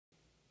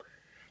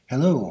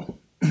Hello,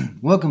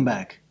 welcome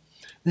back.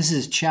 This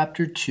is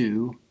Chapter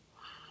 2,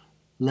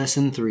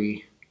 Lesson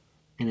 3,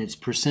 and it's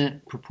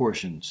percent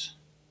proportions.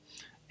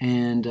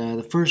 And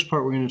the first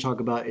part we're going to talk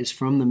about is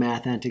from the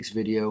Math Antics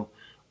video,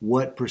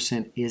 what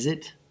percent is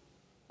it?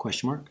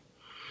 Question mark.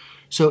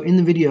 So in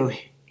the video,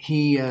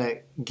 he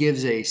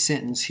gives a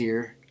sentence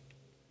here,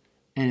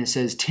 and it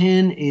says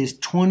 10 is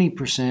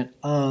 20%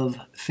 of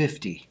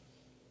 50.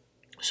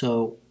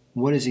 So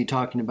what is he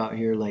talking about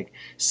here? Like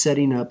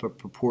setting up a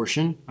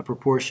proportion. A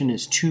proportion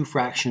is two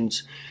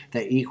fractions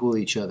that equal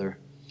each other.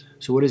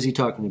 So what is he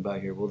talking about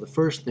here? Well, the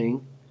first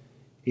thing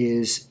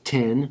is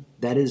 10.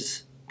 That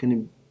is going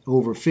to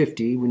over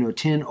 50. We know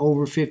 10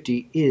 over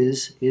 50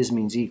 is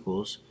means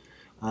equals.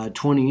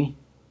 20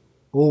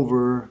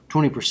 over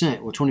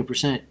 20%. Well,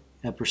 20%,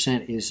 a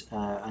percent is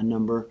a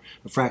number,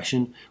 a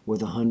fraction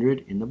with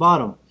 100 in the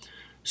bottom.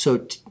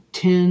 So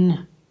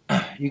 10,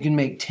 you can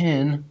make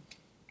 10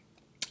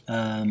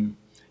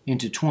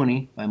 into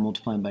 20 by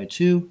multiplying by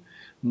 2.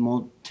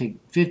 Take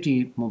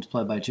 50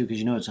 multiplied by 2 because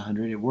you know it's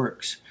 100. It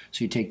works.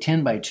 So you take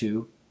 10 by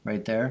 2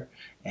 right there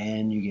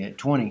and you get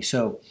 20.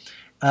 So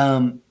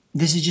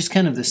this is just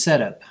kind of the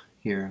setup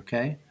here,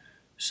 okay?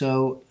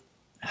 So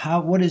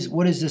what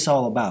is this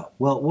all about?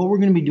 Well, what we're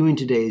going to be doing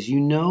today is,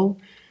 you know,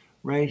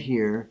 right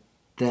here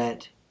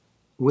that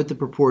with the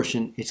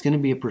proportion, it's going to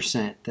be a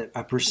percent. That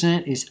a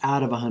percent is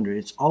out of 100.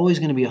 It's always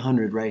going to be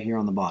 100 right here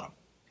on the bottom.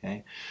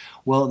 Okay.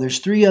 Well, there's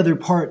three other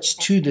parts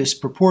to this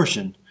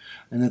proportion,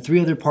 and the three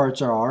other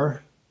parts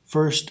are,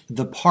 first,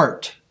 the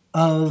part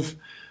of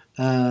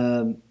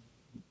the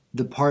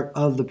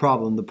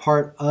problem, the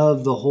part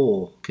of the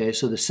whole. Okay,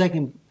 so the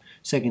second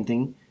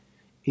thing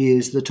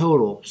is the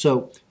total.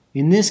 So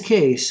in this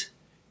case,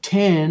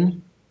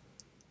 10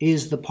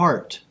 is the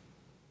part,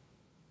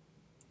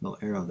 little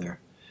arrow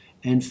there,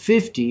 and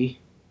 50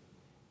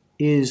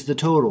 is the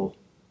total.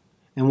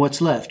 And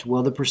what's left?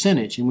 Well, the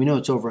percentage, and we know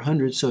it's over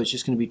 100, so it's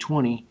just going to be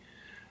 20.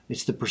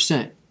 It's the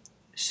percent.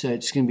 So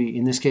it's going to be,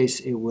 in this case,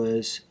 it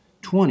was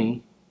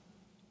 20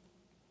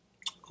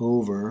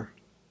 over,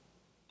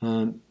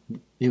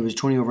 it was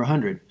 20 over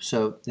 100.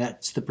 So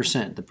that's the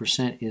percent. The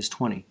percent is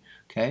 20.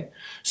 Okay?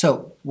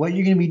 So what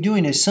you're going to be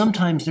doing is,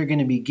 sometimes they're going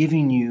to be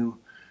giving you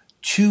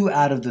 2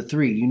 out of the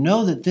 3. You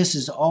know that this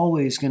is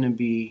always going to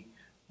be,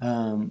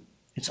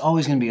 it's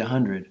always going to be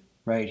 100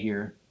 right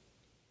here.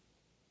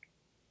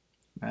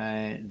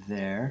 Right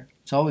there.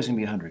 It's always going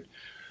to be 100.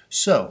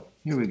 So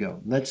here we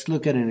go. Let's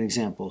look at an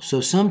example. So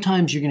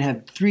sometimes you're going to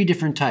have 3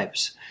 different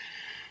types.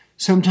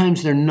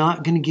 Sometimes they're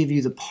not going to give you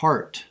the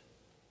part.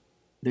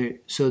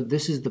 So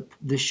this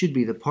should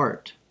be the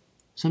part.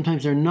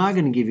 Sometimes they're not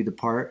going to give you the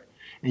part,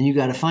 and you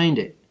got to find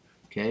it.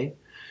 Okay.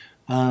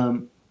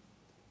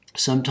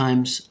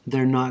 Sometimes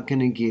they're not going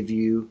to give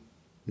you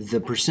the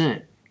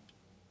percent.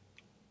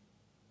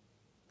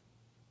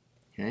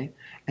 Okay.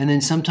 And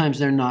then sometimes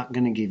they're not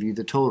going to give you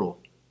the total.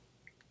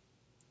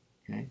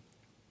 Okay.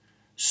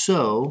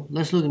 So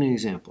let's look at an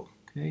example.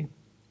 Okay.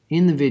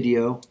 In the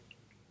video,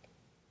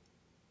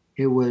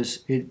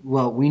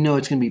 well, we know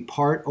it's going to be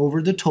part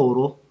over the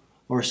total,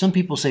 or some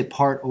people say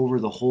part over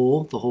the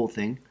whole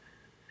thing,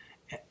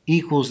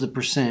 equals the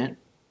percent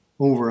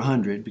over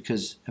 100,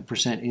 because a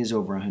percent is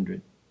over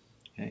 100.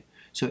 Okay.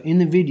 So in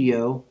the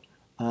video,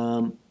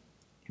 here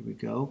we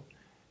go.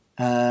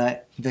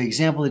 The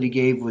example that he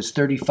gave was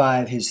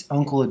 35. His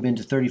uncle had been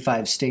to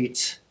 35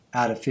 states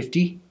out of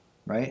 50,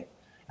 right?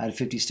 Out of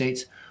 50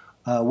 states.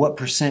 What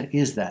percent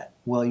is that?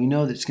 Well, you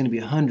know that it's going to be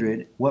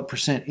 100. What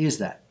percent is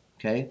that?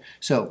 Okay,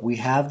 so we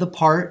have the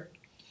part,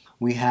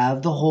 we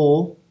have the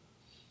whole.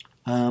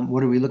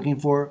 What are we looking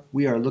for?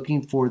 We are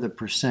looking for the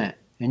percent.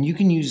 And you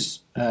can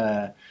use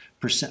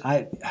percent.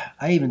 I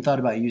even thought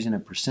about using a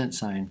percent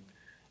sign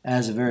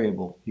as a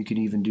variable. You could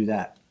even do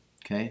that.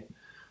 Okay,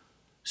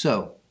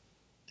 so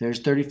there's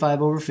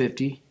 35 over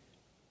 50,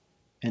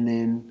 and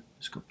then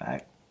let's go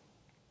back.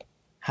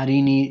 How do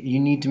you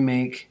need to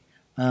make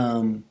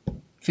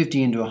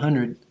 50 into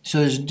 100? So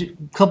there's a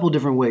couple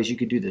different ways you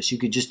could do this. You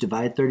could just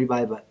divide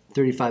 35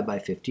 by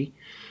 50,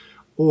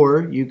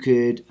 or you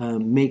could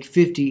make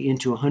 50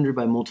 into 100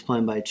 by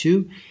multiplying by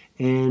 2,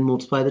 and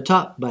multiply the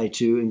top by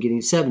 2 and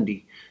getting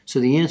 70. So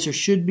the answer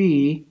should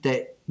be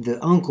that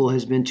the uncle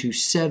has been to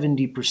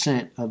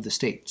 70% of the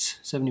states.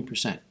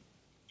 70%.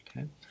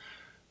 Okay.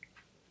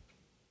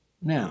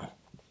 Now,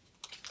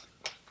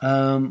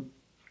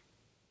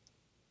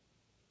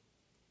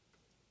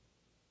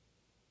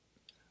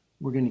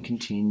 we're going to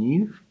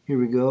continue. Here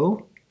we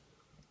go.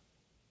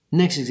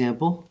 Next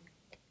example.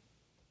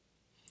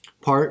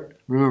 Part,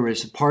 remember,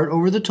 it's the part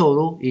over the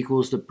total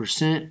equals the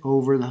percent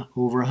over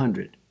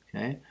 100.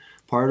 Okay?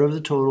 Part over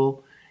the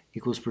total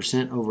equals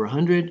percent over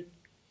 100.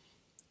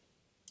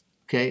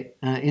 Okay?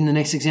 In the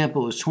next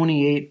example, it was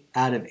 28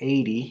 out of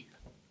 80.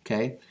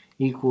 Okay?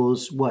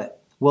 Equals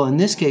what? Well, in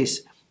this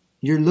case,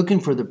 you're looking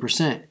for the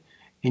percent.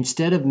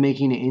 Instead of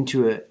making it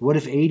into a, what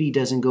if 80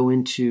 doesn't go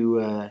into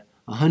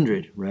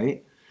 100,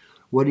 right?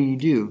 What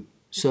do?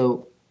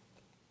 So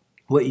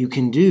what you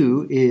can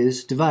do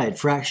is divide.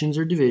 Fractions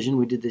or division.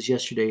 We did this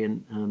yesterday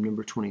in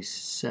number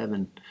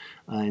 27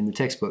 in the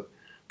textbook.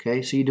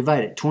 Okay, so you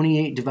divide it.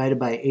 28 divided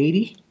by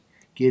 80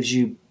 gives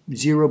you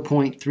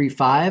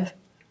 0.35,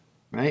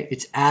 right?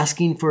 It's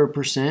asking for a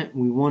percent.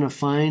 We want to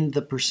find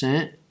the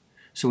percent,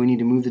 so we need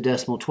to move the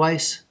decimal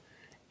twice,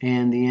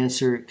 and the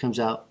answer comes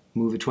out,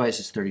 move it twice,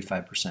 it's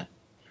 35%.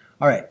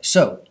 All right,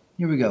 so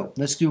here we go.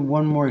 Let's do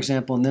one more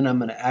example, and then I'm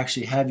going to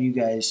actually have you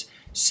guys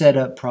set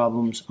up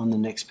problems on the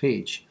next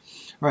page.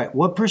 All right,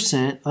 what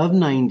percent of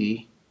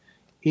 90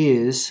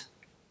 is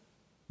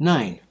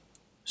 9?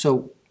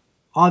 So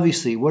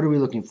obviously, what are we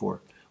looking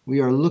for?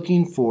 We are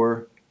looking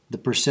for the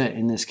percent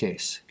in this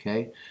case,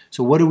 okay?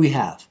 So what do we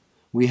have?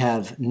 We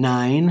have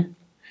 9,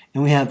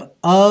 and we have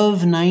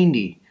of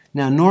 90.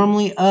 Now,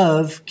 normally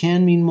of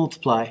can mean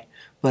multiply,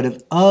 but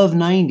if of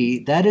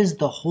 90, that is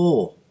the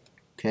whole,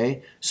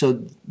 okay?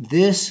 So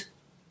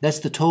that's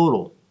the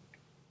total.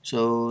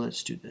 So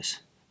let's do this.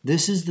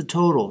 This is the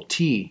total,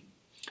 T,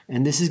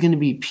 and this is going to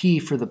be P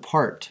for the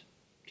part,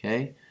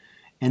 okay?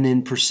 And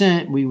then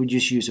percent, we would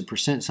just use a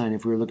percent sign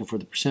if we were looking for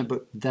the percent,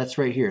 but that's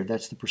right here.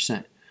 That's the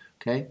percent,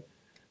 okay?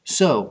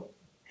 So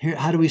here,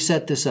 how do we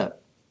set this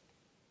up?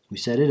 We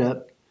set it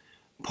up.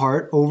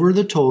 Part over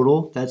the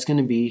total, that's going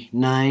to be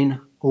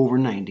 9 over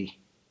 90,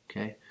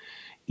 okay?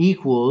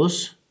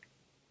 Equals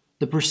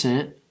the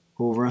percent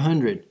over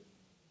 100.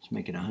 Let's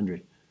make it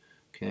 100,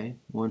 okay?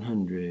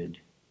 100.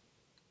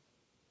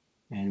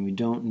 And we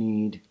don't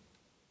need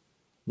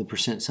the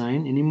percent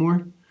sign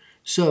anymore.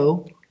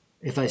 So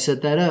if I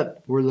set that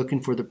up, we're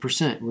looking for the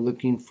percent. We're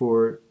looking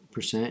for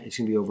percent. It's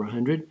going to be over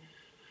 100.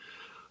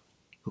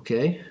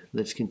 Okay,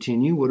 let's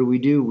continue. What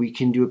do? We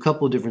can do a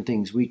couple of different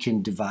things. We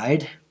can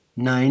divide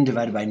 9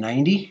 divided by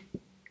 90.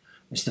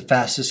 It's the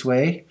fastest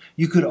way.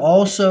 You could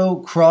also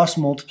cross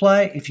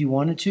multiply if you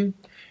wanted to.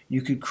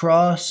 You could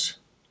cross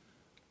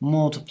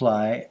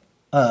multiply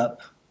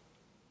up,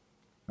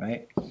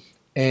 right?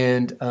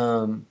 And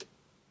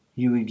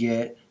you would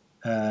get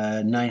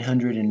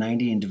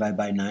 990 and divide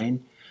by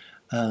 9.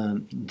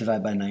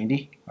 Divide by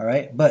 90, all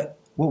right? But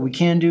what we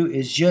can do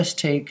is just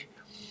take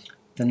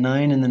the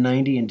 9 and the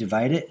 90 and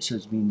divide it. So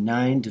it's going to be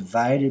 9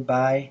 divided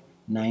by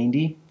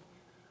 90,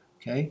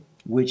 okay,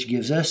 which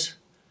gives us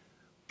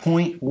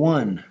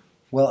 0.1.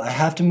 Well, I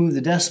have to move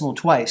the decimal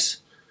twice.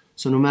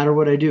 So no matter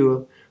what I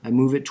do, I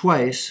move it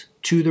twice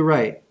to the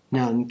right.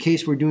 Now, in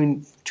case we're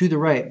doing to the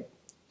right,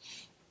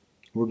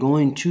 we're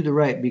going to the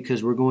right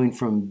because we're going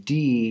from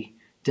D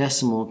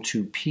decimal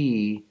to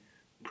P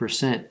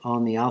percent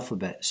on the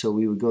alphabet. So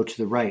we would go to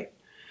the right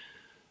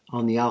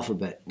on the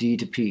alphabet, D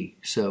to P.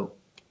 So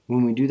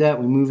when we do that,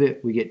 we move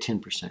it, we get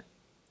 10%.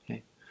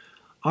 Okay.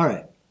 All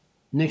right,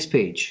 next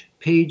page,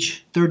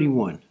 page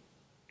 31.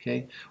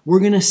 Okay, we're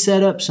going to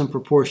set up some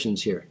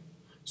proportions here.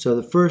 So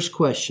the first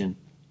question,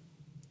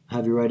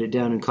 have you write it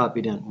down and copy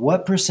it down.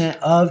 What percent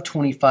of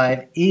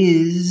 25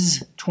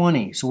 is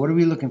 20? So what are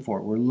we looking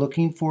for? We're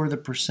looking for the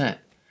percent.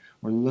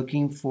 We're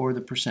looking for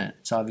the percent.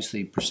 It's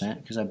obviously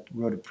percent because I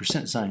wrote a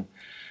percent sign.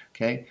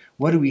 Okay,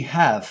 what do we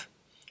have?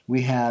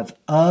 We have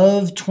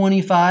of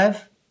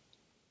 25,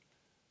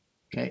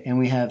 okay, and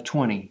we have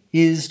 20,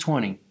 is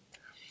 20.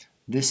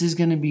 This is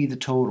going to be the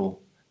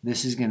total.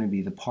 This is going to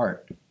be the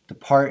part. The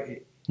part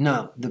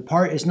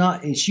is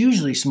not, it's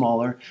usually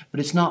smaller, but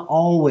it's not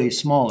always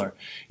smaller.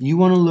 You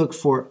want to look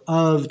for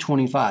of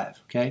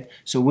 25, okay?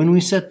 So when we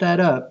set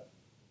that up,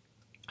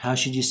 how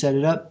should you set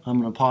it up?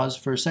 I'm going to pause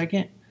for a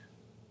second.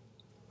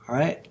 All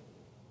right.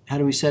 How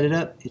do we set it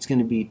up? It's going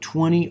to be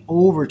 20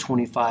 over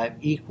 25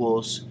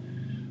 equals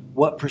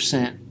what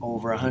percent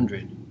over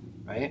 100,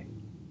 right?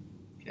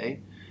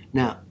 Okay.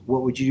 Now,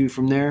 what would you do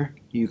from there?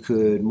 You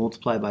could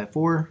multiply by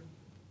 4,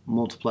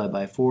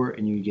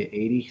 and you get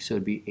 80, so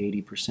it'd be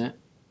 80%.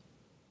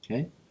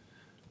 Okay.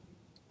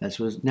 That's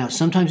what. Now,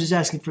 sometimes it's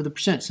asking for the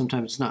percent,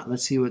 sometimes it's not.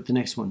 Let's see what the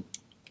next one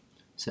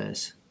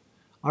says.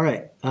 All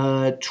right,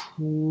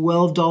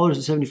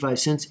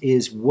 $12.75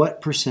 is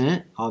what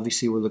percent?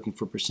 Obviously, we're looking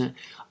for percent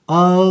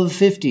of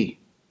 50.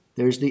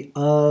 There's the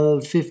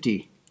of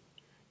 50.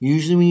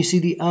 Usually when you see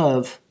the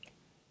of,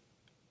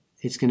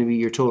 it's going to be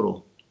your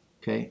total,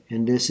 okay?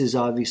 And this is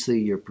obviously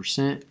your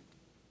percent.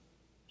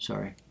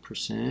 Sorry,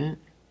 percent.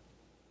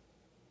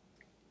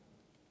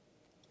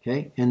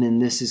 Okay, and then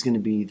this is going to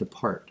be the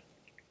part.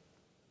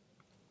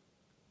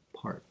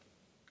 Part.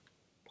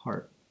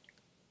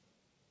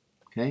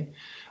 Okay,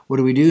 what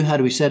do we do? How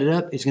do we set it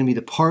up? It's going to be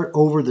the part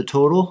over the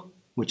total,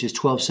 which is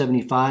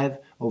 1275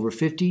 over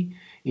 50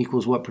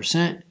 equals what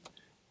percent?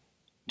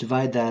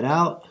 Divide that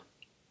out,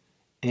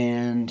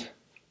 and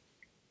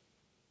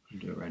I'll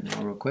do it right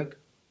now real quick.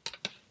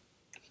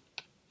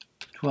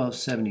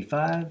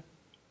 1275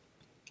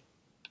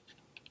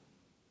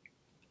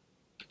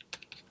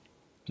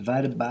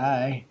 divided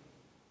by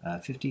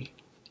 50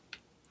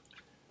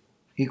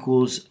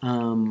 equals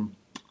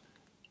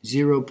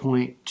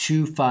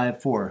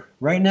 0.254.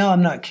 Right now,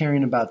 I'm not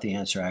caring about the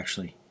answer,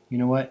 actually. You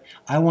know what?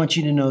 I want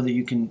you to know that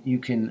you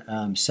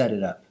can set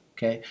it up.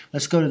 Okay,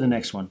 let's go to the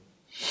next one.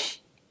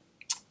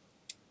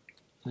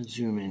 Let's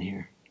zoom in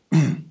here.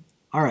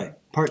 All right,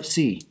 part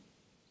C.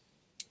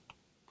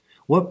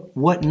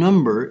 What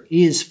number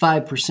is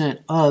 5%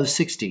 of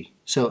 60?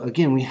 So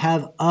again, we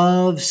have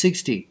of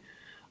 60.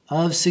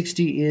 Of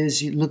 60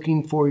 is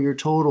looking for your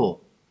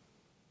total.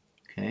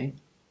 Okay.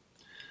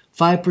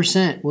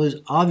 5% was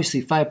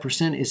obviously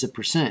 5% is a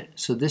percent.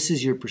 So this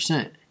is your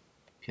percent.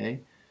 Okay.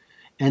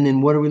 And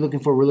then what are we looking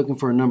for? We're looking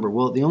for a number.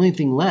 Well, the only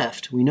thing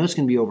left, we know it's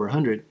going to be over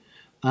 100.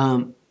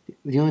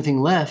 The only thing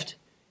left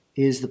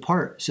is the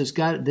part. So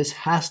this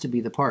has to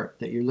be the part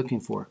that you're looking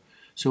for.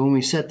 So when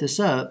we set this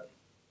up,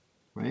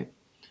 right,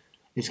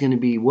 it's going to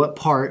be what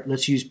part,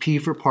 let's use P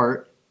for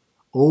part,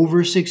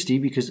 over 60,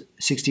 because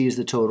 60 is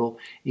the total,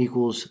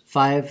 equals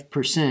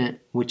 5%,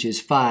 which is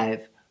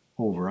 5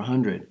 over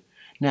 100.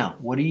 Now,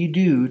 what do you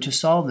do to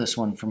solve this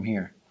one from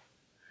here?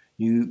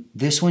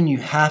 This one you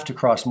have to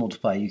cross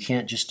multiply. You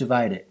can't just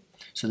divide it.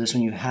 So this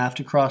one you have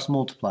to cross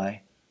multiply.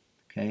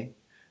 Okay.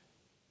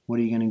 What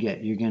are you going to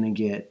get? You're going to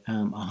get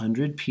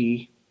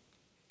 100p.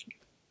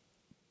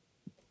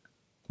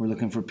 We're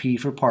looking for p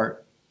for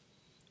part.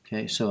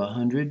 Okay, so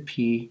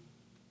 100p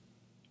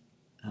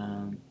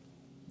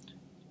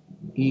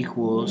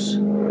equals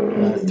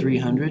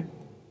 300.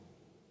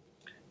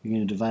 You're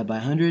going to divide by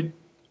 100,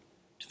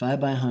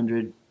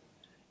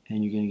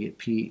 and you're going to get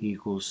p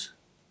equals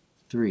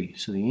 3.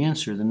 So the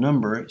answer, the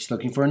number, it's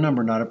looking for a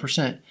number, not a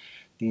percent.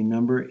 The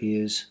number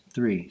is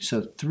 3.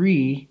 So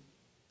 3,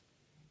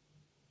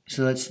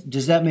 so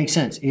does that make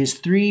sense? Is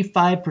 3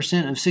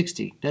 5% of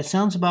 60? That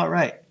sounds about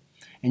right.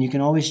 And you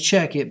can always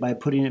check it by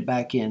putting it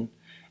back in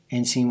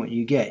and seeing what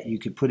you get. You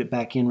could put it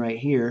back in right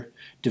here,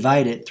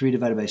 divide it, 3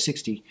 divided by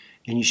 60,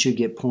 and you should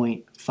get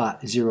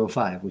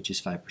 0.05, which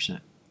is 5%.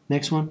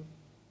 Next one.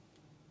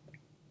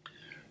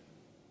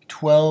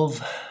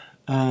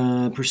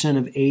 12%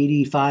 of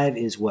 85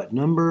 is what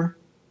number?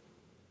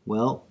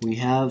 Well, we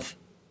have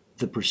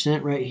the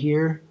percent right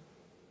here.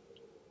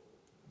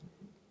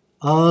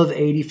 Of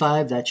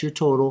 85, that's your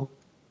total.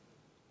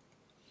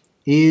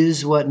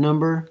 Is what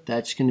number?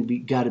 That's going to be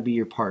got to be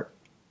your part.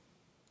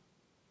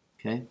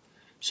 Okay,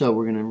 so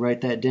we're going to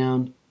write that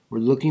down. We're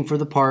looking for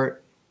the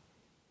part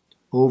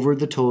over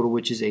the total,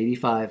 which is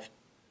 85,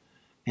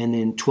 and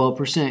then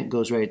 12%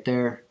 goes right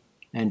there,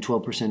 and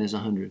 12% is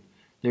 100.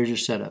 There's your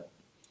setup.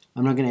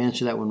 I'm not going to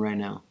answer that one right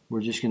now.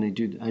 We're just going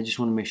to do. I just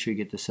want to make sure you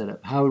get the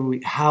setup.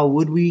 How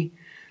would we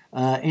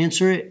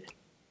answer it?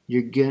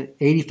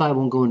 85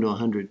 won't go into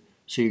 100,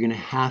 so you're going to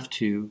have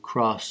to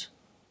cross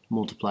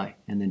multiply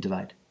and then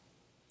divide.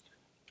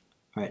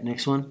 All right,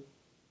 next one.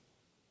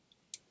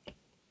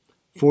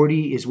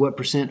 40 is what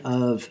percent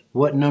of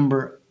what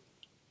number?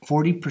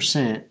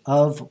 40%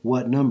 of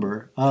what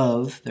number?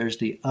 Of, there's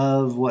the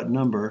of what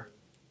number,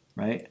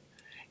 right?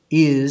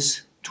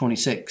 Is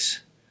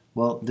 26.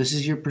 Well, this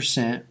is your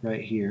percent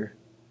right here.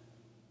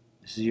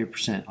 This is your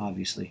percent,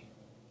 obviously.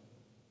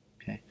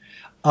 Okay.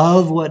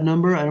 Of what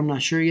number? I'm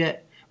not sure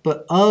yet.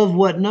 But of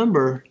what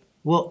number?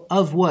 Well,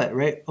 of what,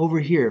 right? Over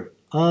here.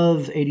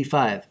 Of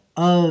 85.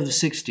 Of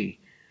 60,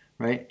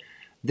 right?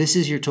 This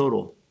is your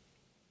total.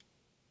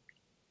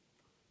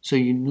 So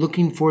you're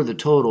looking for the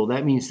total.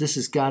 That means this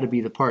has got to be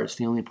the part. It's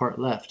the only part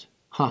left.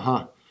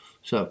 Ha.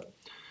 So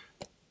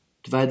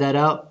divide that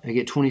out. I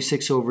get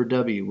 26 over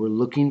W. We're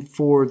looking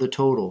for the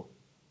total.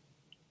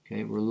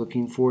 Okay, we're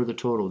looking for the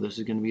total. This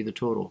is going to be the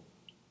total.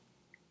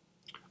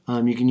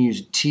 You can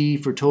use T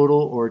for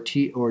total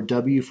or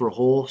W for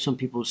whole. Some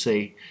people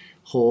say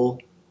whole.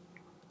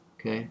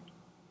 Okay.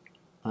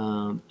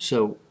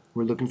 So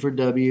we're looking for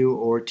W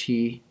or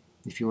T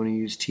if you want to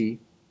use T.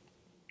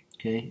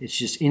 Okay, it's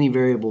just any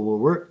variable will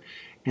work.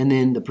 And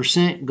then the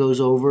percent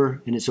goes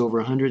over, and it's over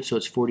 100, so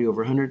it's 40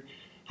 over 100.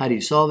 How do you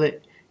solve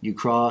it? You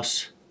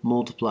cross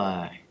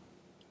multiply.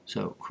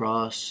 So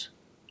cross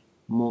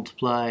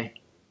multiply,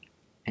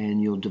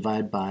 and you'll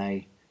divide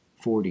by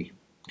 40,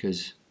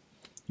 because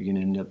you're going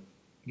to end up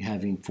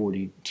having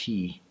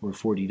 40t or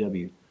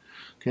 40w.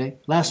 Okay,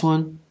 last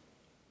one.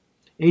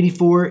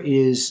 84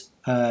 is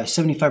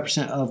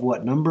 75% of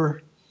what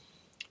number?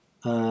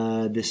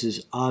 This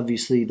is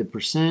obviously the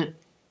percent.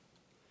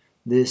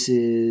 This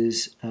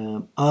is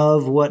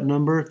of what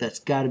number? That's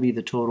got to be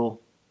the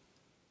total.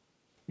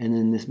 And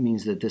then this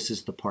means that this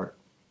is the part.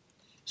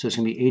 So it's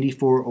going to be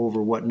 84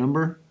 over what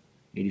number?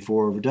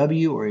 84 over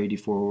W or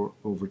 84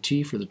 over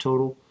T for the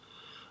total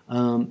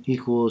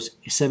equals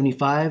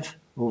 75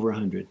 over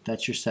 100.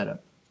 That's your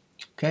setup.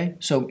 Okay,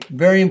 so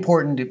very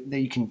important that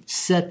you can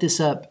set this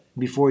up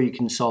before you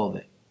can solve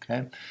it.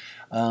 Okay,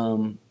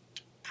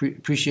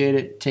 appreciate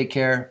it. Take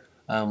care.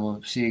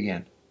 We'll see you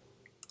again.